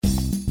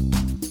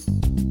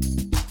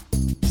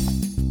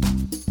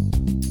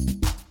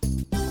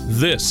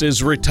This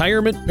is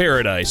Retirement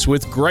Paradise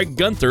with Greg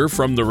Gunther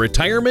from the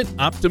Retirement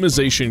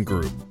Optimization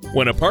Group.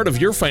 When a part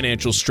of your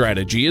financial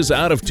strategy is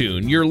out of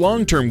tune, your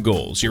long-term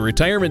goals, your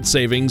retirement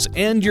savings,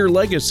 and your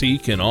legacy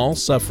can all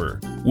suffer.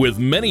 With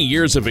many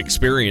years of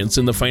experience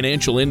in the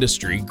financial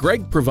industry,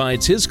 Greg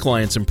provides his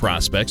clients and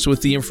prospects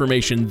with the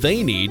information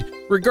they need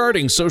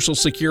regarding Social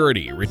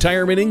Security,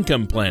 retirement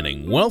income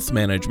planning, wealth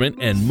management,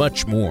 and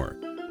much more.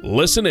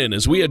 Listen in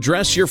as we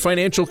address your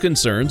financial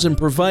concerns and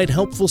provide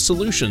helpful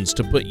solutions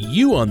to put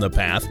you on the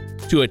path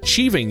to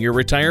achieving your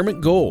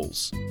retirement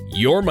goals.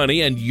 Your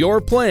money and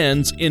your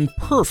plans in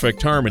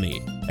perfect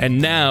harmony.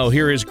 And now,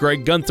 here is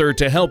Greg Gunther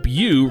to help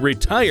you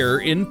retire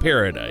in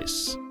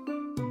paradise.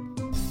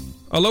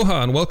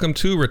 Aloha and welcome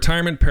to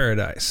Retirement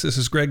Paradise. This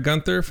is Greg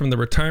Gunther from the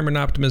Retirement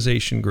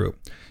Optimization Group.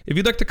 If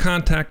you'd like to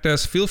contact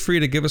us, feel free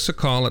to give us a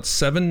call at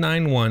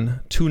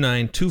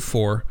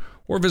 791-2924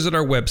 or visit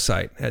our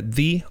website at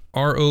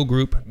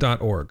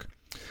therogroup.org.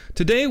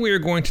 Today we are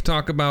going to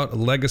talk about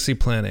legacy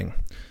planning.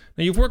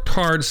 Now, you've worked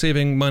hard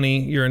saving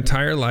money your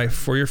entire life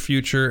for your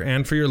future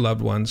and for your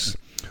loved ones,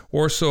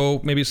 or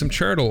so maybe some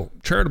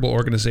charitable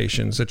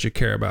organizations that you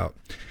care about.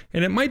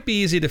 And it might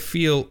be easy to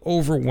feel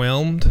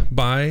overwhelmed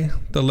by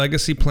the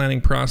legacy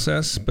planning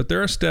process, but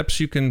there are steps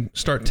you can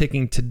start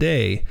taking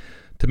today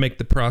to make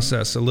the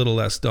process a little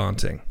less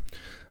daunting.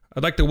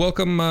 I'd like to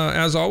welcome,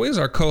 as always,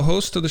 our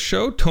co-host of the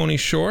show, Tony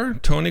Shore.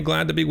 Tony,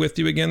 glad to be with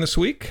you again this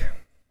week.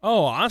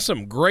 Oh,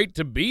 awesome. Great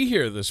to be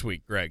here this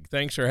week, Greg.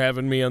 Thanks for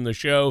having me on the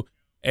show.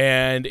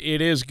 And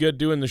it is good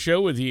doing the show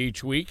with you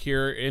each week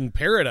here in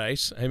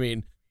paradise. I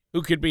mean,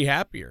 who could be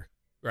happier,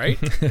 right?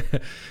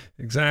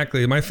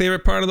 Exactly. My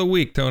favorite part of the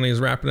week, Tony, is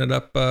wrapping it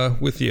up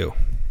with you.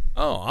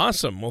 Oh,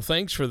 awesome. Well,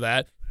 thanks for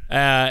that.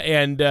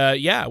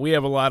 Yeah, we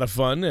have a lot of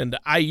fun, and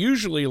I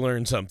usually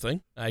learn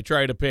something. I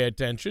try to pay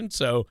attention,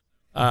 so...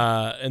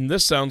 and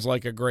this sounds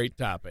like a great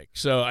topic.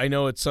 So I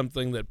know it's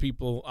something that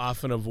people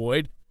often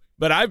avoid,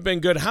 but I've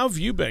been good. How have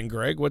you been,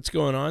 Greg? What's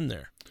going on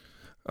there?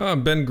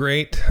 I've been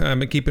great. I've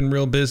been keeping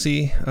real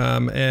busy.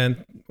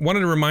 And wanted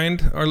to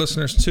remind our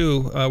listeners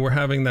too, we're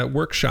having that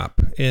workshop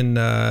in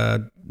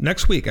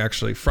next week,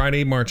 actually,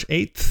 Friday, March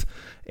 8th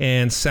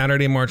and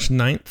Saturday, March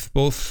 9th.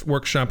 Both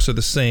workshops are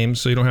the same,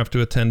 so you don't have to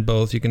attend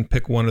both. You can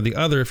pick one or the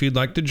other if you'd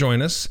like to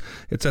join us.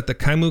 It's at the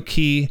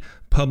Kaimuki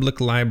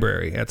Public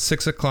Library at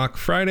 6 o'clock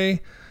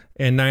Friday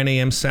and 9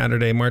 a.m.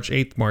 Saturday, March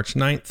 8th, March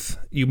 9th.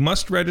 You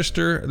must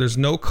register. There's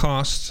no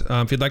cost.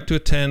 If you'd like to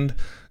attend,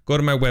 go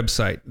to my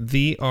website,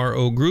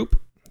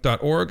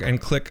 therogroup.org,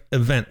 and click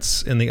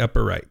Events in the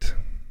upper right.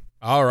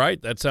 All right.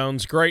 That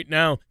sounds great.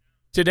 Now,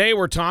 today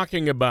we're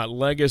talking about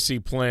legacy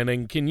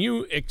planning. Can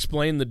you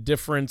explain the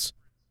difference?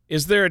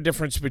 Is there a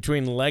difference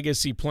between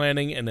legacy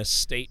planning and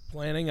estate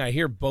planning? I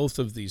hear both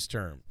of these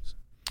terms.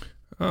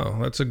 Oh,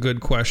 that's a good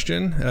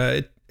question.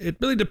 It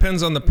really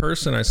depends on the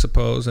person, I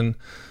suppose. And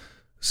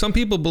some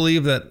people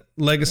believe that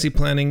legacy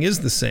planning is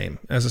the same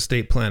as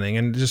estate planning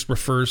and it just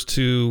refers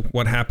to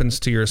what happens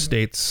to your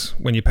estates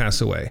when you pass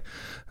away.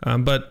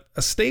 But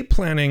estate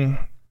planning,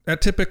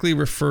 that typically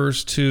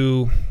refers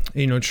to,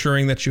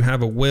 ensuring that you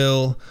have a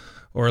will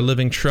or a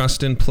living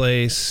trust in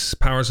place,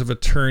 powers of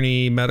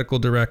attorney, medical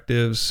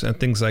directives, and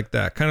things like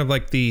that. Kind of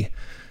like the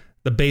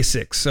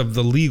basics of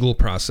the legal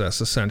process,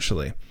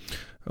 essentially.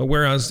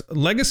 Whereas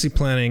legacy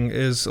planning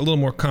is a little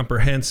more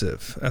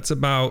comprehensive. That's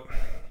think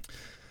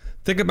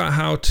about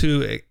how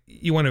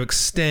you want to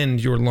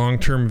extend your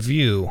long-term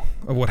view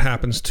of what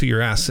happens to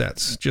your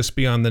assets just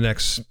beyond the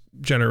next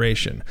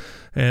generation.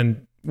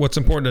 And what's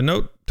important to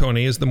note,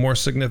 Tony, is the more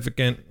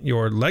significant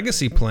your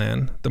legacy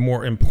plan, the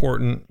more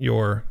important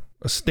your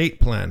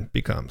estate plan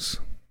becomes.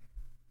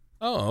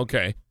 Oh,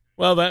 okay.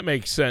 Well, that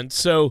makes sense.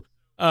 So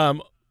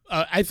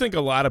I think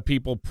a lot of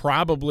people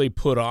probably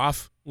put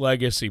off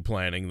legacy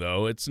planning,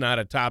 though. It's not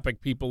a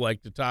topic people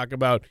like to talk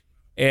about.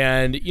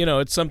 And,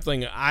 it's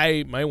something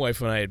my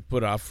wife and I had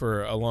put off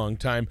for a long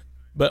time.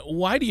 But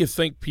why do you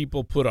think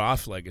people put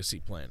off legacy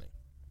planning?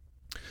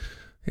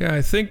 Yeah,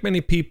 I think many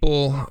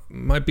people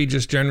might be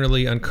just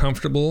generally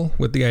uncomfortable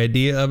with the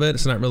idea of it.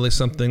 It's not really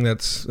something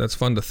that's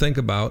fun to think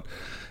about.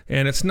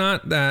 And it's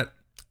not that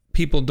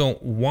people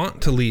don't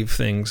want to leave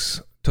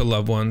things to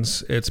loved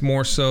ones. It's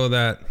more so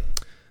that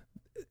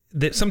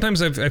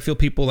sometimes I feel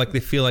people like they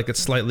feel like it's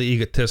slightly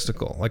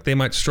egotistical. Like they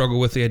might struggle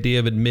with the idea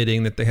of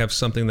admitting that they have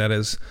something that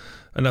is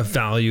enough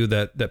value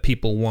that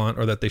people want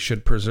or that they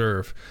should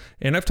preserve.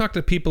 And I've talked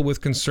to people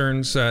with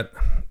concerns that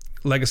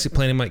legacy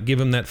planning might give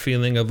them that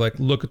feeling of like,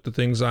 look at the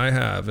things I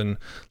have and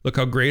look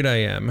how great I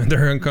am. And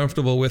they're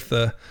uncomfortable with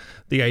the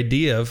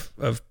idea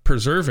of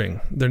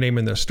preserving their name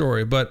and their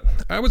story. But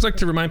I always like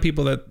to remind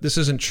people that this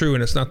isn't true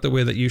and it's not the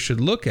way that you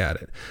should look at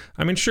it.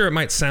 I mean, sure, it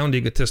might sound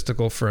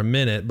egotistical for a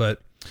minute,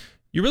 but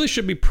you really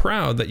should be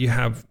proud that you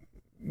have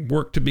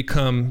worked to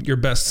become your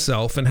best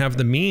self and have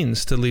the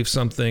means to leave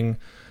something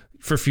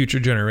for future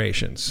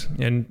generations.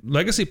 And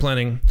legacy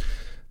planning,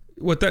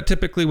 what that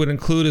typically would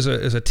include is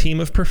a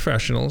team of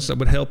professionals that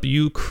would help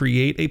you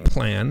create a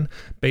plan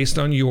based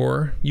on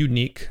your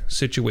unique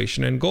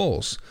situation and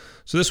goals.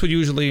 So this would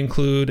usually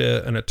include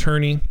an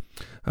attorney,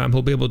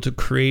 He'll be able to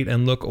create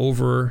and look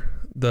over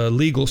the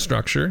legal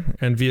structure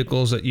and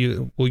vehicles that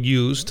you will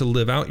use to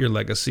live out your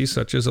legacy,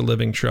 such as a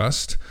living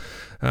trust.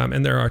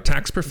 And there are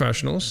tax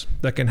professionals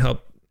that can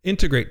help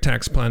integrate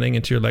tax planning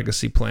into your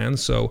legacy plan,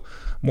 so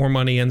more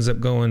money ends up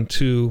going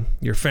to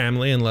your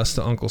family and less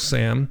to Uncle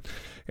Sam.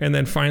 And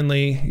then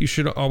finally, you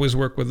should always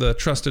work with a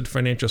trusted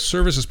financial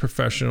services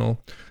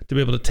professional to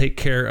be able to take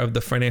care of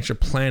the financial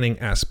planning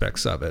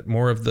aspects of it,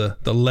 more of the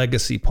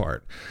legacy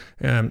part.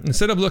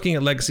 Instead of looking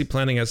at legacy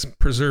planning as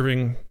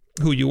preserving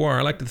who you are,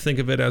 I like to think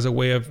of it as a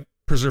way of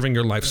preserving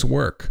your life's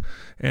work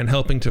and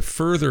helping to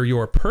further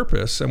your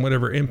purpose and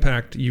whatever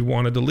impact you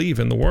wanted to leave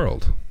in the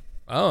world.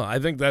 Oh, I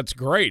think that's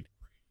great.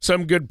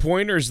 Some good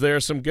pointers there,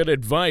 some good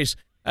advice.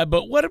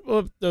 But what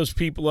about those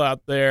people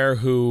out there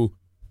who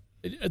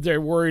they're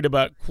worried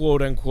about,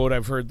 quote unquote,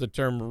 I've heard the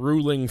term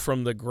ruling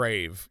from the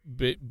grave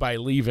by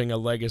leaving a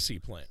legacy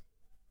plan?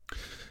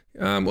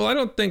 Well, I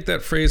don't think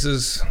that phrase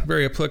is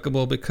very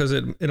applicable because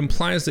it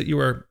implies that you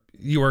are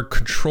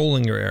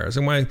controlling your heirs.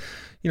 And why,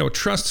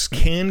 trusts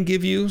can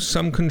give you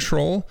some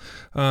control.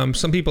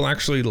 Some people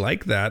actually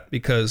like that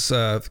because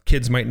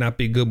kids might not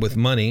be good with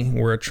money,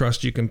 where a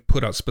trust you can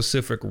put out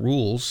specific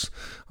rules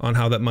on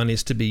how that money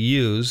is to be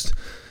used.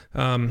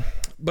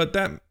 But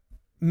that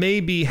may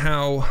be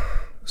how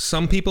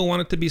some people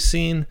want it to be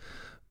seen,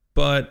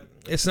 but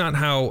it's not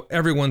how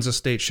everyone's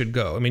estate should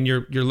go. I mean,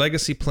 your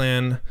legacy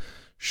plan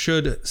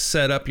should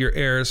set up your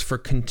heirs for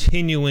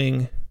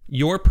continuing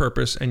your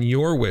purpose and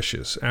your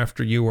wishes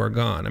after you are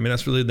gone. I mean,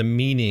 that's really the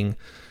meaning,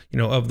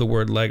 of the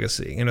word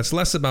legacy. And it's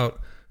less about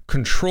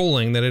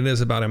controlling than it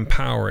is about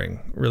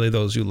empowering really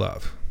those you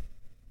love.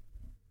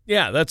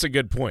 Yeah, that's a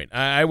good point.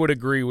 I would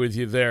agree with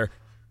you there.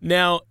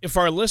 Now, if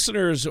our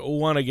listeners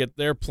want to get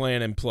their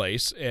plan in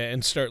place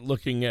and start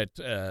looking at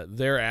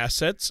their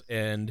assets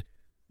and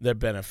their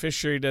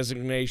beneficiary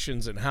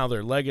designations and how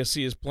their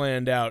legacy is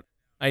planned out,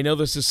 I know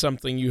this is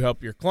something you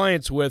help your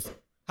clients with.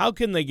 How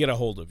can they get a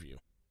hold of you?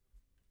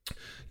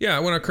 Yeah, I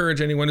want to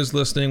encourage anyone who's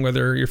listening,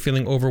 whether you're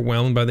feeling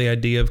overwhelmed by the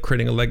idea of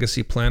creating a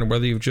legacy plan or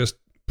whether you've just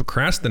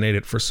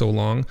procrastinated for so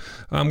long,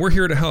 we're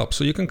here to help.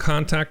 So you can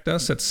contact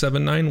us at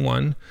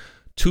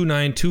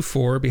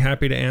 791-2924. Be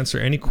happy to answer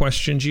any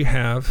questions you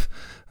have,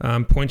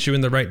 point you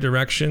in the right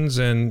directions,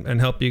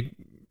 and help you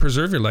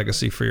preserve your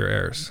legacy for your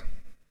heirs.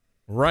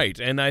 Right,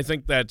 and I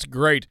think that's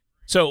great.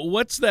 So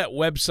what's that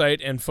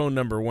website and phone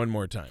number one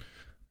more time?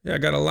 Yeah, I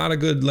got a lot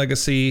of good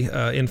legacy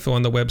info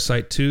on the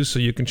website too, so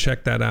you can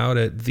check that out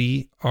at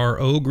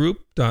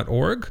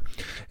therogroup.org.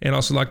 And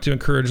also like to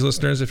encourage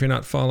listeners, if you're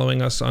not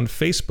following us on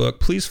Facebook,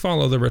 please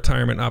follow the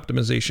Retirement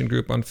Optimization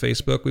Group on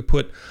Facebook. We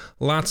put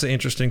lots of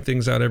interesting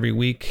things out every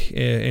week,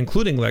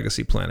 including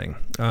legacy planning.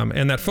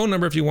 And that phone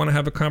number, if you want to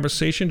have a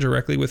conversation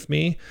directly with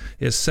me,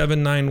 is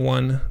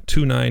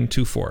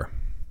 791-2924.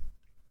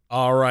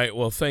 All right.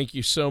 Well, thank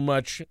you so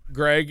much,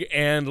 Greg.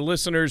 And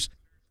listeners,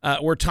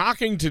 we're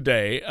talking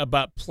today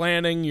about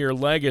planning your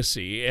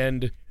legacy.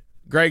 And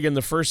Greg, in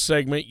the first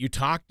segment, you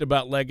talked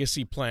about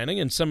legacy planning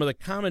and some of the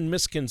common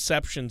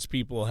misconceptions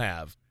people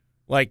have,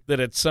 like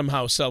that it's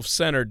somehow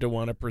self-centered to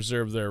want to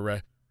preserve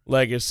their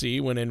legacy,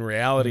 when in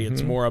reality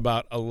it's more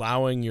about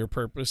allowing your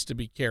purpose to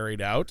be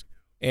carried out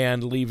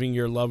and leaving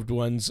your loved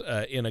ones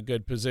in a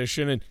good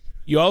position. And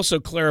you also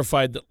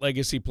clarified that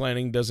legacy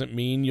planning doesn't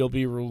mean you'll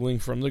be ruling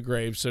from the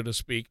grave, so to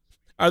speak.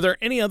 Are there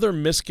any other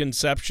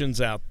misconceptions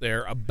out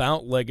there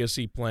about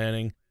legacy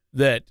planning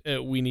that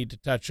we need to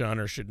touch on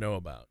or should know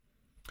about?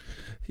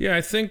 Yeah,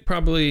 I think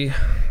probably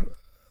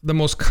the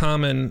most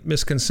common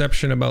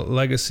misconception about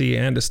legacy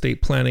and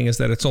estate planning is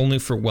that it's only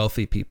for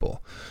wealthy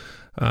people.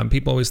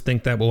 People always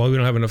think that, well, we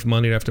don't have enough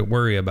money to have to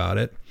worry about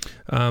it.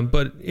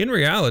 But in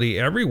reality,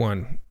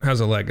 everyone has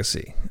a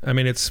legacy. I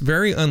mean, it's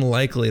very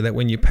unlikely that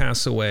when you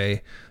pass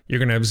away, you're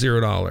going to have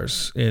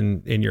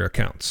 $0 in your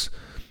accounts.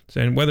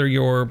 And whether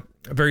you're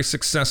very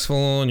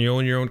successful and you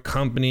own your own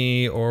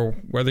company, or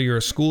whether you're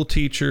a school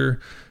teacher,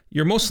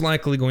 you're most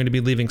likely going to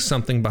be leaving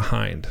something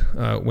behind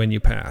when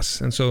you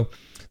pass. And so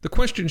the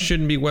question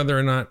shouldn't be whether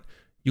or not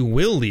you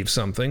will leave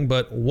something,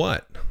 but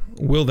what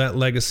will that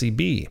legacy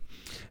be?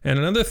 And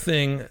another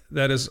thing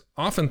that is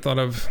often thought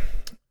of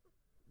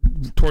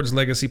towards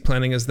legacy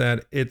planning is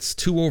that it's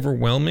too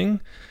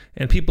overwhelming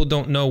and people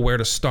don't know where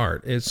to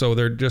start. So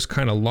they're just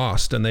kind of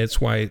lost, and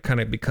that's why it kind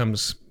of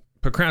becomes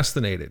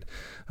procrastinated.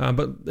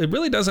 But it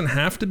really doesn't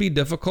have to be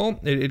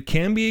difficult. It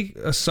can be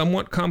a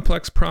somewhat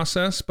complex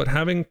process, but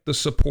having the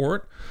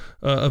support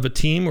of a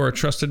team or a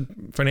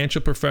trusted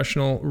financial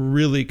professional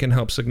really can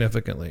help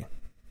significantly.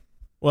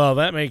 Well,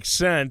 that makes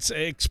sense.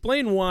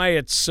 Explain why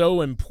it's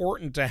so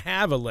important to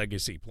have a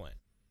legacy plan.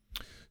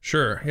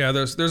 Sure. Yeah,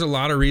 there's a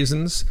lot of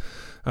reasons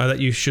that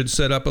you should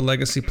set up a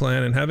legacy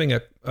plan, and having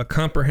a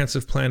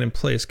comprehensive plan in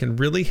place can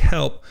really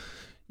help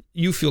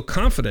you feel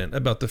confident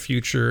about the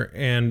future,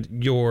 and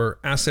your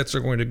assets are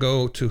going to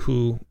go to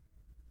who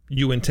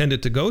you intend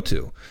it to go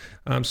to.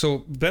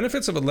 So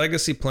benefits of a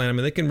legacy plan, I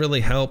mean, they can really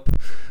help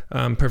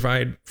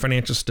provide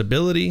financial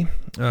stability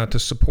to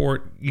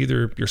support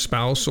either your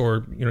spouse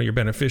or your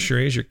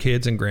beneficiaries, your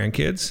kids and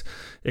grandkids.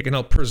 It can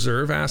help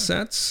preserve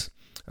assets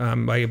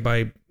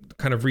by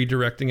kind of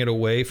redirecting it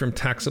away from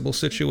taxable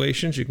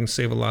situations. You can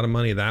save a lot of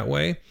money that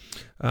way.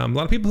 A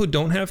lot of people who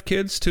don't have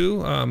kids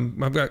too.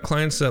 I've got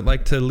clients that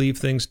like to leave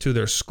things to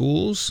their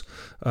schools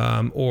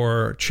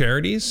or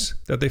charities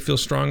that they feel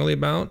strongly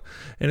about.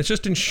 And it's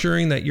just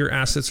ensuring that your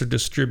assets are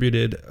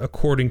distributed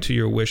according to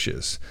your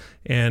wishes.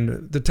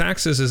 And the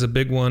taxes is a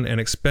big one, and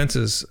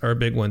expenses are a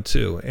big one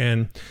too.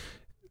 And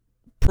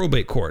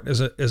probate court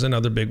is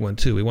another big one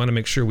too. We want to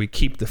make sure we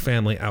keep the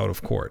family out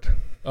of court.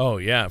 Oh,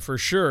 yeah, for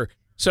sure.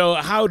 So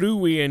how do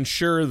we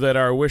ensure that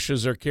our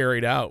wishes are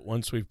carried out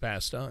once we've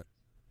passed on?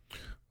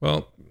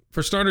 Well,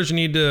 for starters, you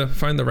need to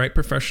find the right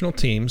professional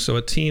team. So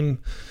a team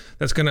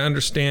that's going to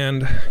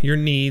understand your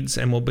needs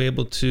and will be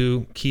able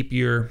to keep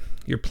your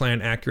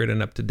plan accurate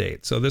and up to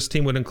date. So this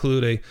team would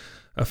include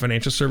a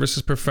financial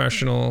services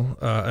professional,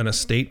 an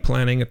estate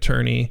planning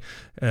attorney,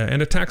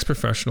 and a tax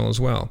professional as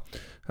well.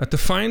 To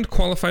find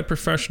qualified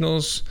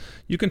professionals,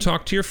 you can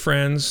talk to your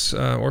friends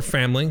or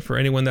family for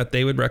anyone that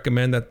they would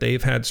recommend that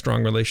they've had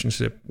strong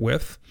relationship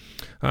with.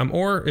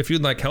 Or if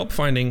you'd like help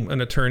finding an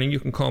attorney,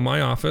 you can call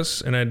my office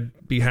and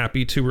I'd be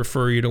happy to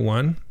refer you to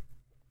one.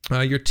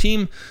 Your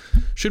team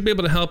should be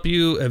able to help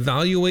you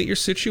evaluate your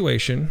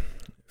situation,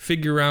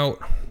 figure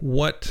out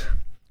what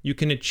you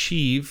can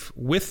achieve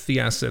with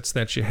the assets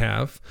that you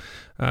have.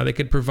 They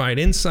could provide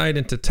insight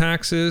into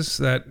taxes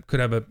that could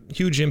have a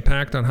huge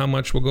impact on how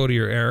much will go to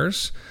your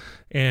heirs.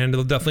 And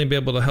they'll definitely be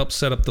able to help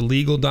set up the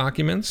legal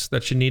documents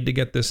that you need to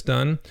get this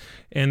done.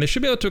 And they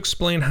should be able to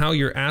explain how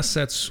your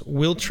assets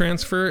will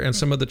transfer and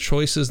some of the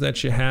choices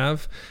that you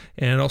have,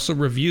 and also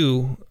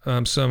review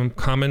some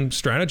common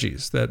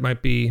strategies that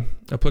might be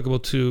applicable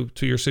to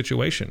your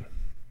situation.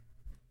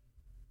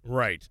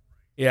 Right.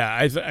 Yeah,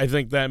 I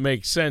think that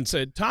makes sense.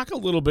 Talk a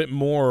little bit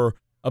more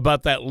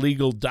about that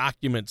legal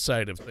document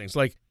side of things.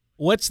 Like,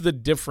 what's the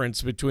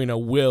difference between a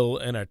will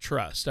and a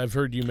trust? I've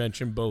heard you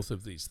mention both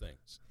of these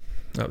things.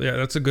 Yeah,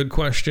 that's a good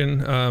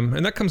question.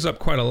 And that comes up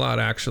quite a lot,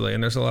 actually.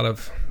 And there's a lot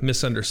of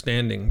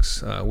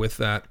misunderstandings with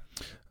that.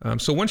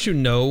 So once you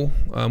know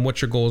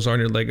what your goals are in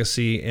your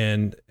legacy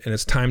and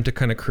it's time to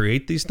kind of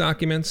create these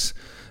documents,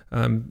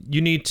 you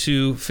need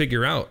to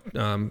figure out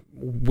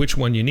which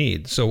one you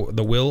need. So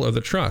the will or the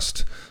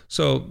trust.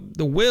 So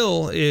the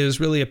will is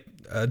really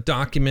a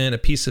document, a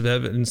piece of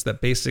evidence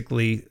that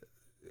basically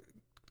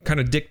kind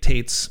of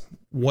dictates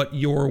what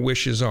your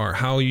wishes are,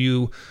 how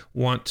you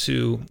want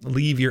to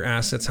leave your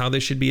assets, how they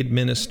should be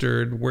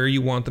administered, where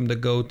you want them to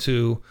go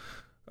to,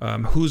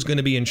 who's going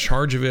to be in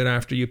charge of it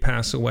after you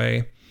pass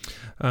away.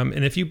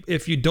 And if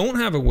you don't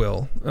have a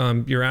will,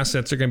 your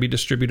assets are going to be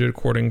distributed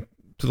according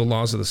to the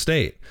laws of the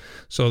state.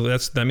 So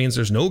that means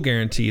there's no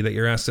guarantee that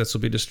your assets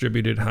will be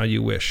distributed how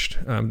you wished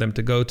them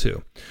to go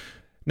to.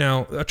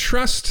 Now, a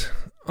trust,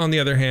 on the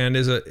other hand,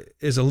 is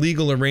a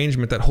legal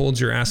arrangement that holds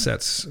your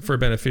assets for a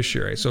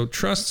beneficiary. So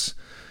trusts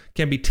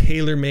can be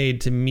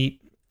tailor-made to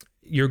meet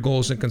your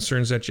goals and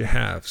concerns that you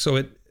have.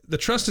 So the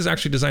trust is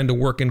actually designed to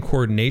work in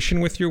coordination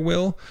with your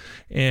will,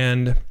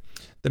 and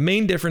the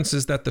main difference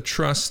is that the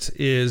trust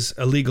is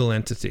a legal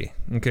entity.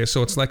 Okay,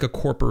 so it's like a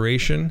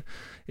corporation.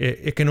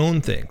 It can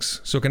own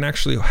things, so it can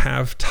actually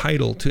have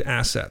title to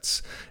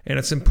assets. And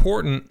it's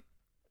important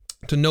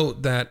to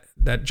note that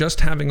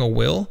just having a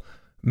will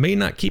may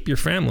not keep your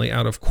family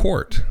out of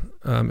court.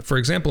 For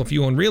example, if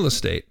you own real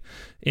estate,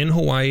 in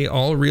Hawaii,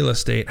 all real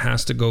estate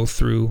has to go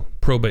through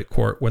probate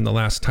court when the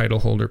last title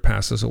holder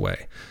passes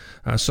away.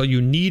 So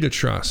you need a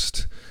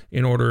trust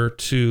in order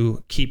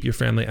to keep your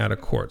family out of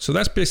court. So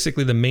that's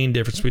basically the main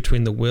difference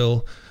between the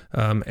will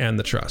and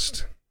the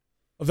trust.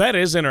 Well, that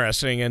is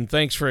interesting, and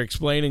thanks for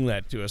explaining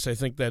that to us. I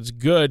think that's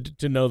good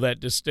to know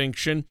that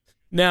distinction.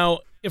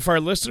 Now, if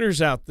our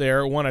listeners out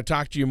there want to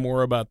talk to you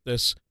more about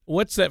this,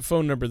 what's that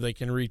phone number they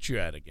can reach you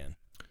at again?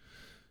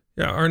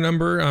 Yeah, our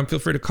number, feel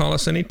free to call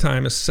us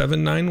anytime, is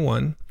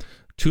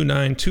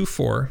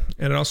 791-2924.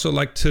 And I'd also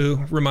like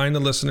to remind the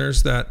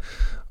listeners that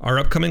our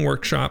upcoming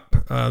workshop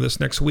this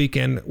next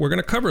weekend, we're going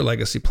to cover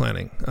legacy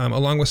planning,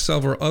 along with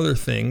several other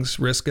things,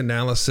 risk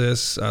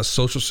analysis,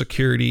 Social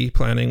Security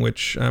planning,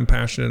 which I'm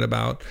passionate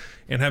about,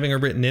 and having a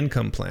written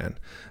income plan.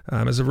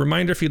 As a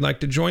reminder, if you'd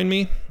like to join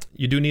me,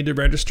 you do need to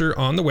register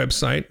on the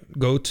website.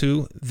 Go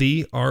to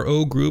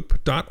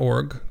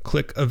therogroup.org,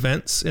 click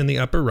events in the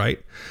upper right.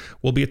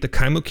 We'll be at the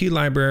Kaimuki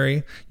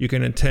Library. You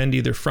can attend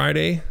either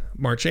Friday,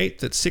 March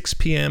 8th at 6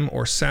 p.m.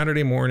 or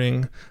Saturday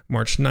morning,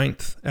 March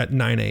 9th at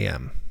 9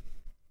 a.m.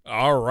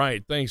 All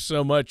right. Thanks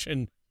so much.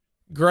 And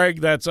Greg,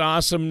 that's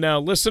awesome. Now,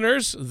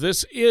 listeners,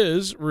 this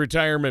is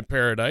Retirement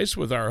Paradise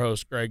with our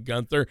host, Greg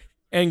Gunther.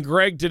 And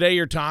Greg, today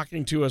you're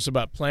talking to us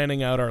about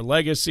planning out our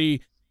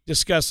legacy,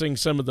 discussing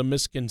some of the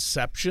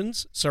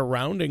misconceptions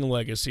surrounding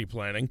legacy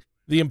planning,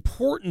 the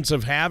importance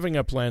of having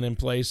a plan in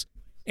place,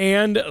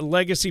 and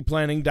legacy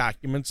planning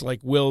documents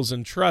like wills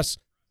and trusts.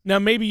 Now,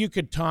 maybe you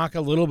could talk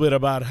a little bit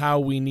about how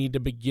we need to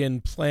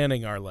begin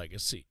planning our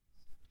legacy.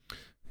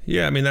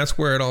 Yeah, I mean, that's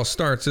where it all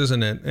starts,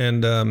 isn't it?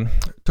 And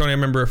Tony, I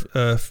remember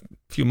a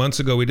few months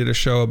ago we did a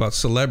show about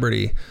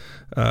celebrity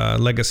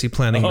legacy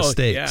planning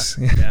mistakes.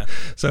 Yeah.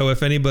 So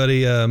if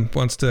anybody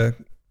wants to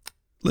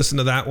listen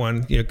to that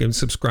one, you can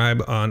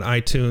subscribe on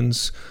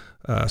iTunes,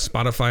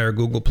 Spotify, or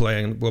Google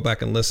Play, and go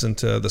back and listen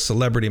to the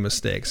celebrity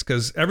mistakes,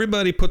 because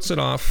everybody puts it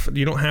off.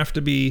 You don't have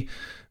to be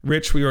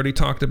rich, we already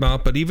talked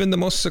about, but even the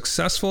most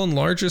successful and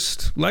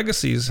largest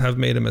legacies have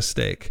made a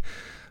mistake.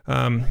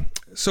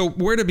 So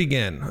where to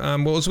begin?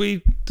 Well, as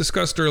we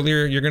discussed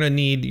earlier, you're going to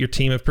need your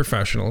team of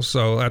professionals.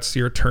 So that's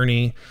your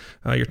attorney,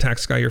 your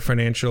tax guy, your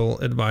financial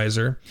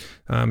advisor.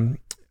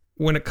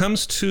 When it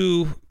comes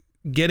to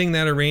getting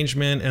that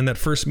arrangement and that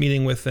first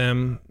meeting with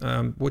them,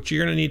 what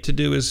you're going to need to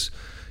do is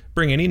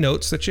bring any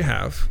notes that you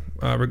have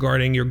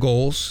regarding your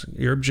goals,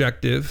 your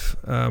objective,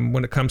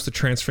 when it comes to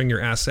transferring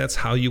your assets,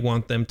 how you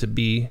want them to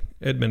be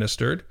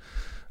administered.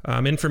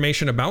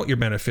 Information about your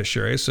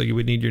beneficiaries, so you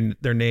would need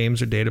their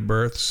names or date of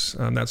births,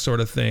 that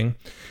sort of thing,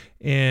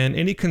 and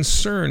any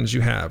concerns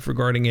you have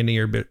regarding any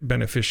of your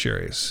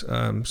beneficiaries.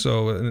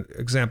 So an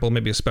example,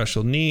 maybe a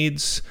special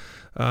needs,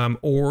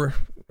 or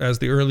as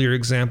the earlier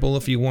example,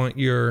 if you want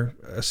your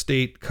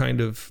estate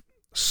kind of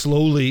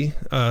slowly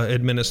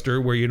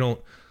administered, where you don't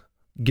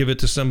give it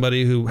to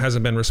somebody who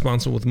hasn't been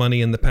responsible with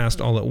money in the past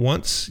all at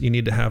once, you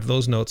need to have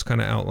those notes kind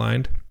of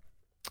outlined.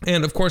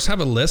 And of course, have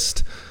a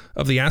list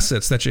of the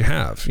assets that you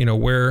have,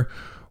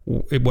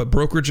 what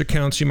brokerage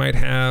accounts you might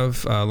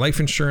have, life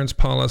insurance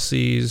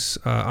policies,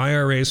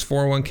 IRAs,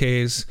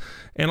 401ks,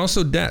 and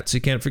also debts.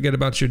 You can't forget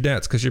about your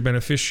debts, because your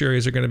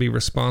beneficiaries are going to be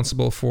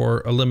responsible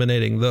for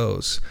eliminating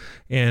those.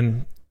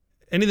 And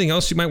anything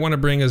else you might want to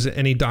bring is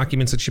any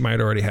documents that you might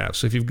already have.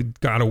 So if you've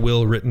got a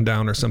will written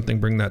down or something,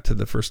 bring that to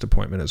the first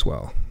appointment as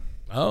well.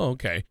 Oh,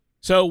 okay.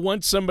 So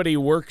once somebody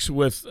works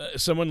with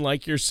someone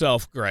like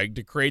yourself, Greg,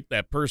 to create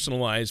that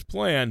personalized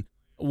plan,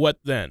 what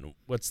then?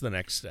 What's the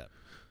next step?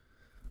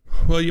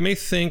 Well, you may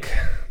think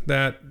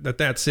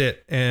that's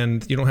it,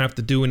 and you don't have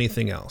to do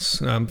anything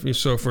else.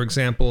 So, for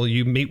example,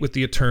 you meet with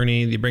the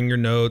attorney, you bring your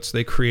notes,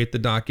 they create the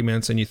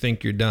documents, and you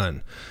think you're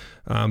done.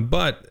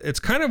 But it's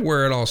kind of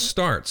where it all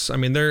starts. I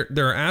mean, there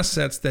are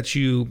assets that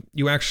you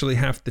actually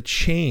have to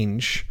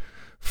change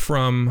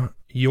from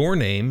your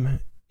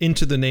name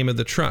into the name of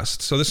the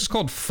trust. So this is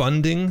called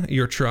funding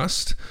your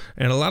trust,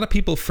 and a lot of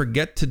people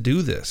forget to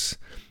do this.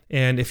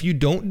 And if you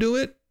don't do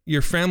it,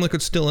 your family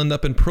could still end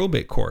up in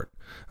probate court.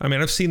 I mean,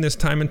 I've seen this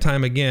time and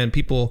time again.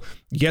 People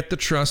get the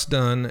trust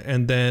done,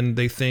 and then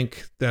they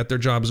think that their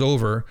job's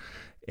over,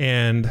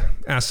 and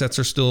assets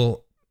are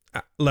still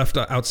left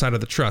outside of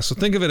the trust. So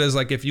think of it as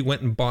like if you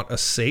went and bought a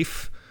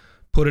safe,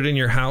 put it in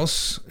your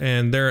house,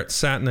 and there it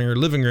sat in your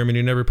living room, and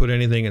you never put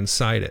anything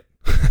inside it.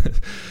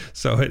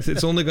 So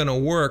it's only going to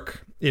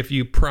work if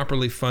you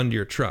properly fund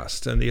your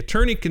trust. And the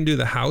attorney can do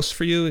the house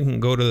for you. You can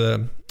go to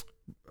the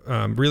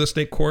real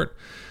estate court,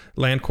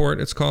 land court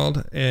it's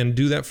called, and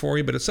do that for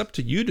you. But it's up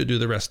to you to do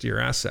the rest of your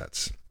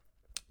assets.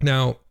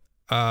 Now,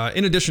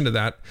 in addition to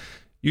that,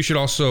 you should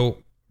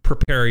also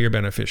prepare your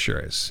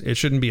beneficiaries. It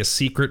shouldn't be a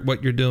secret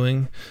what you're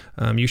doing.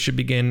 You should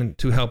begin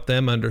to help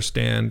them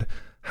understand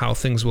how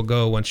things will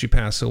go once you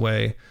pass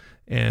away,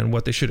 and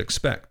what they should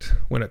expect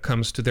when it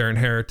comes to their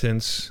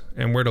inheritance,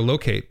 and where to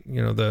locate,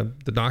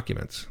 the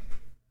documents.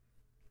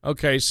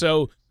 Okay,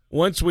 so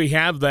once we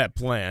have that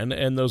plan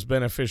and those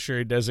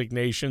beneficiary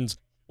designations,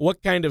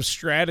 what kind of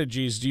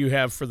strategies do you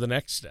have for the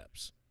next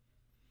steps?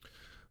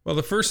 Well,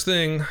 the first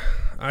thing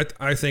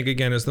I think,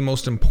 again, is the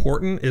most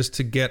important, is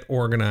to get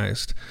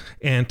organized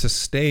and to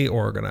stay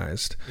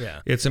organized. Yeah.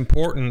 It's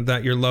important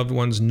that your loved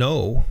ones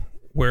know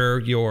where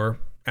your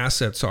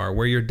assets are,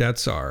 where your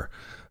debts are,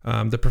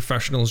 the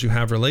professionals you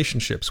have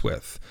relationships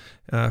with.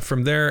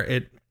 From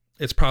there,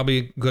 it's probably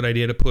a good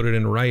idea to put it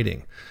in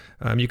writing.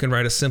 You can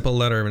write a simple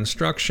letter of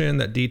instruction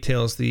that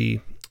details the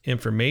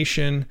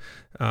information.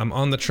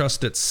 On the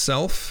trust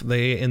itself,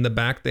 in the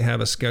back, they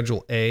have a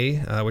Schedule A,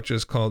 which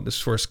is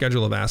for a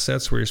schedule of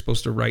assets, where you're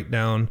supposed to write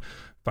down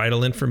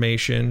vital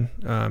information.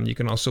 You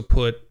can also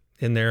put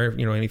in there,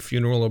 any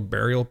funeral or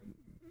burial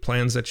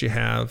plans that you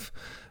have,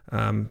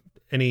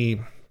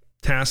 any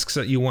tasks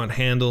that you want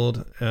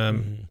handled,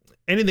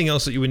 anything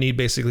else that you would need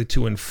basically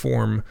to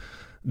inform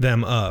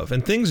them of.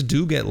 And things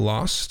do get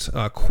lost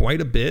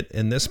quite a bit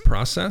in this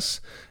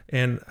process.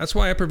 And that's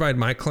why I provide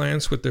my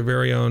clients with their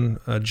very own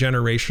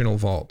generational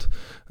vault.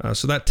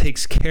 So that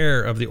takes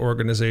care of the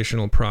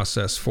organizational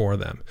process for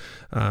them.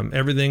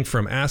 Everything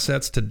from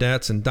assets to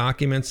debts and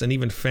documents and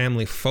even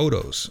family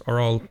photos are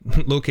all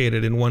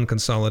located in one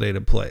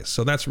consolidated place.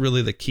 So that's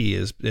really the key,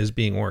 is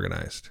being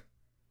organized.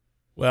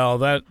 Well,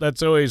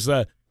 that's always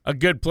a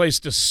good place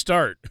to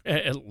start,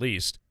 at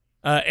least.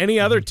 Any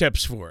other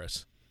tips for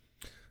us?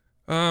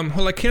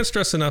 Well, I can't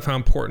stress enough how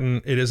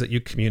important it is that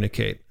you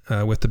communicate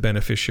with the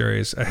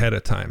beneficiaries ahead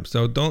of time.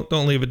 So don't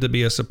leave it to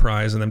be a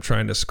surprise and them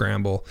trying to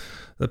scramble.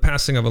 The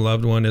passing of a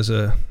loved one is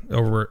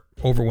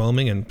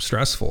overwhelming and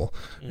stressful,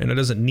 and it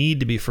doesn't need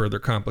to be further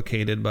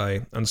complicated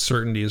by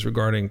uncertainties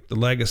regarding the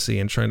legacy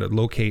and trying to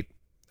locate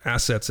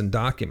assets and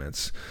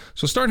documents.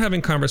 So start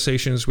having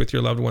conversations with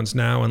your loved ones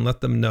now and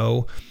let them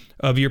know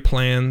of your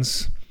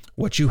plans,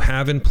 what you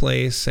have in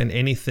place, and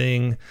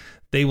anything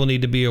they will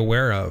need to be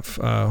aware of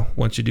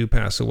once you do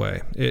pass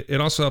away.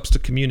 It also helps to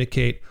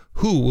communicate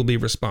who will be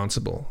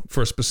responsible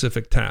for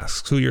specific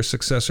tasks, who your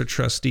successor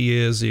trustee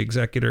is, the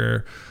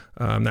executor,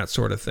 that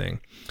sort of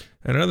thing.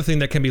 And another thing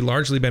that can be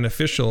largely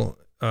beneficial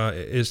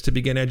is to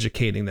begin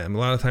educating them. A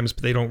lot of times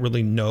they don't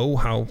really know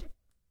how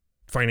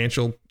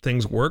financial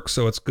things work,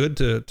 so it's good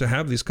to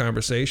have these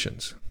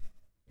conversations.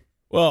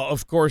 Well,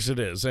 of course it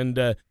is,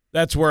 and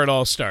that's where it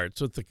all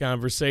starts, with the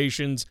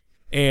conversations.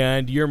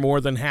 And you're more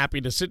than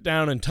happy to sit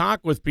down and talk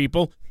with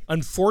people.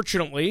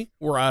 Unfortunately,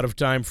 we're out of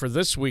time for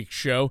this week's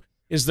show.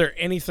 Is there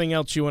anything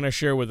else you want to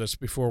share with us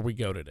before we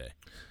go today?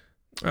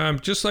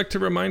 Just like to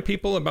remind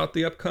people about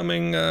the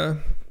upcoming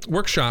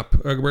workshop.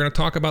 We're going to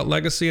talk about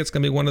legacy. It's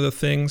going to be one of the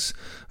things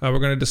we're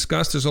going to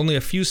discuss. There's only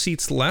a few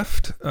seats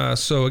left.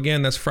 So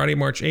again, that's Friday,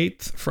 March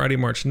 8th, Friday,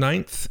 March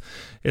 9th.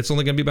 It's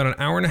only going to be about an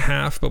hour and a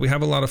half, but we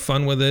have a lot of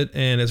fun with it,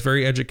 and it's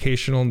very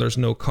educational, and there's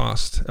no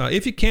cost.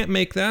 If you can't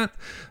make that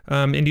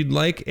and you'd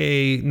like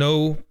a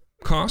no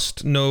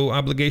cost, no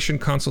obligation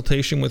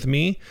consultation with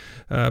me,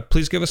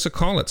 please give us a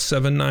call at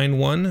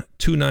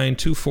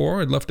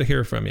 791-2924. I'd love to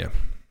hear from you.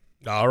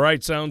 All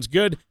right, sounds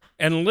good.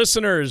 And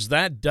listeners,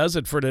 that does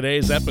it for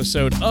today's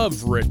episode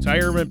of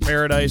Retirement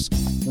Paradise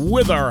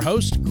with our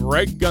host,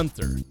 Greg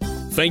Gunther.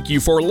 Thank you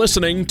for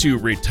listening to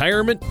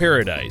Retirement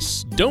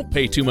Paradise. Don't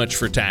pay too much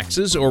for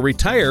taxes or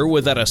retire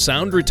without a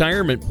sound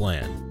retirement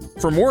plan.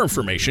 For more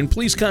information,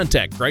 please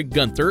contact Greg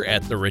Gunther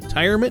at the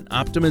Retirement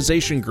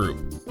Optimization Group.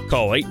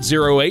 Call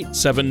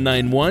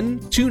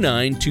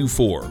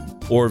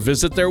 808-791-2924 or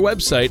visit their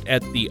website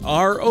at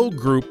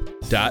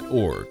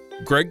therogroup.org.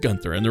 Greg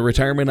Gunther and the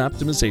Retirement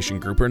Optimization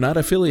Group are not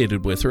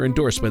affiliated with or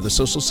endorsed by the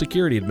Social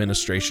Security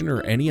Administration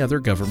or any other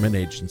government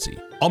agency.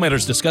 All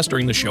matters discussed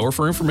during the show are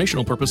for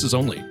informational purposes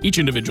only. Each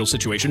individual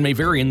situation may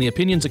vary, and the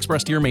opinions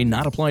expressed here may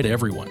not apply to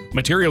everyone.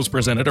 Materials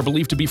presented are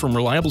believed to be from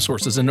reliable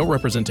sources, and no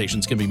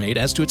representations can be made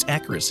as to its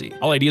accuracy.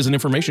 All ideas and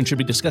information should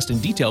be discussed in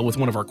detail with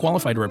one of our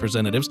qualified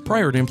representatives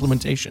prior to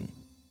implementation.